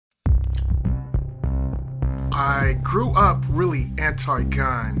I grew up really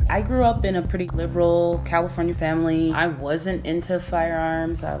anti-gun. I grew up in a pretty liberal California family. I wasn't into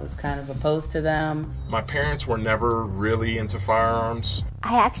firearms. I was kind of opposed to them. My parents were never really into firearms.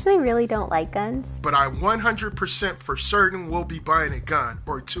 I actually really don't like guns. But I 100% for certain will be buying a gun,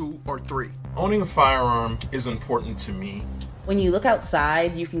 or 2 or 3. Owning a firearm is important to me. When you look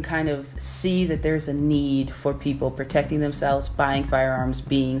outside, you can kind of see that there's a need for people protecting themselves, buying firearms,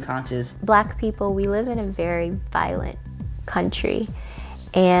 being conscious. Black people, we live in a very violent country,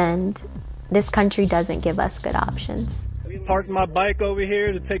 and this country doesn't give us good options. Parked my bike over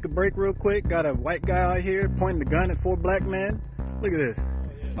here to take a break real quick. Got a white guy out here pointing the gun at 4 black men. Look at this.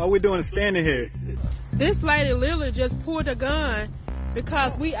 All we're doing is standing here. This lady literally just pulled a gun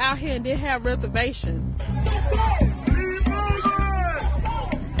because we out here and didn't have reservations.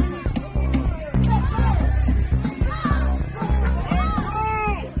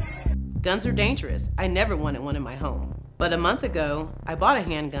 Guns are dangerous. I never wanted one in my home. But a month ago, I bought a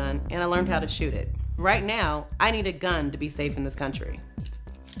handgun and I learned how to shoot it. Right now, I need a gun to be safe in this country.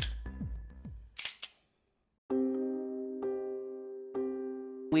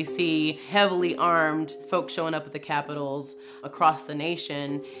 We see heavily armed folks showing up at the capitals across the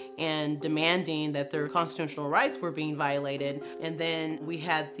nation and demanding that their constitutional rights were being violated. And then we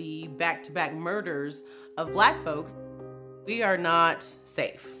had the back-to-back murders of Black folks. We are not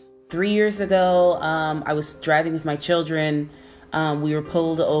safe. 3 years ago, I was driving with my children. We were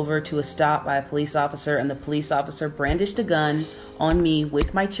pulled over to a stop by a police officer, and the police officer brandished a gun on me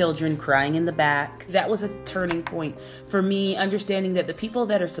with my children crying in the back. That was a turning point for me, understanding that the people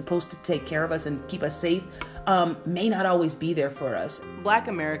that are supposed to take care of us and keep us safe may not always be there for us. Black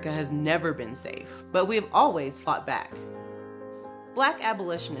America has never been safe, but we have always fought back. Black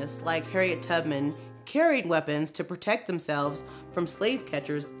abolitionists like Harriet Tubman carried weapons to protect themselves from slave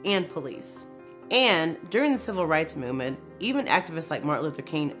catchers and police. And during the civil rights movement, even activists like Martin Luther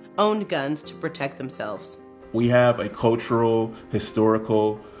King owned guns to protect themselves. We have a cultural,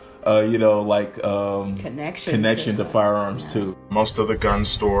 historical, connection to firearms too. Most of the gun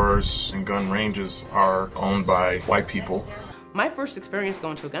stores and gun ranges are owned by white people. My first experience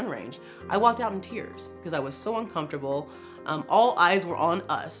going to a gun range, I walked out in tears because I was so uncomfortable. All eyes were on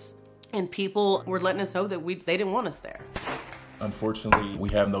us, and people were letting us know that they didn't want us there. Unfortunately, we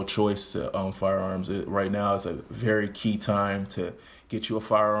have no choice to own firearms. Right now is a very key time to get you a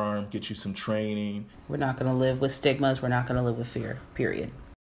firearm, get you some training. We're not going to live with stigmas. We're not going to live with fear, period.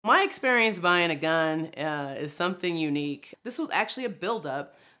 My experience buying a gun is something unique. This was actually a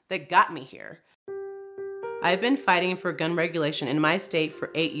buildup that got me here. I've been fighting for gun regulation in my state for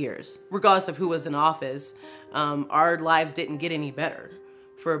 8 years. Regardless of who was in office, our lives didn't get any better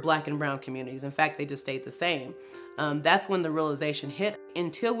for Black and brown communities. In fact, they just stayed the same. That's when the realization hit.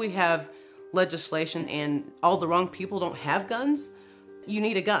 Until we have legislation and all the wrong people don't have guns, you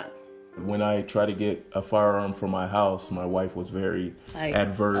need a gun. When I tried to get a firearm for my house, my wife was very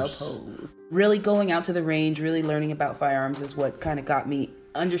adverse. Opposed. Really going out to the range, really learning about firearms is what kind of got me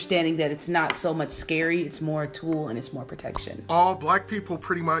understanding that it's not so much scary, it's more a tool and it's more protection. All Black people,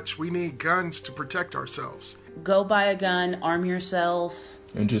 pretty much, we need guns to protect ourselves. Go buy a gun, arm yourself.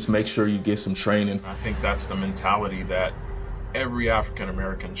 And just make sure you get some training. I think that's the mentality that every African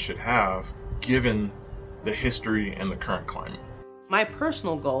American should have, given the history and the current climate. My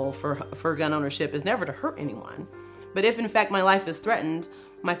personal goal for gun ownership is never to hurt anyone. But if in fact my life is threatened,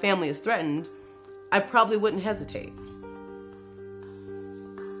 my family is threatened, I probably wouldn't hesitate.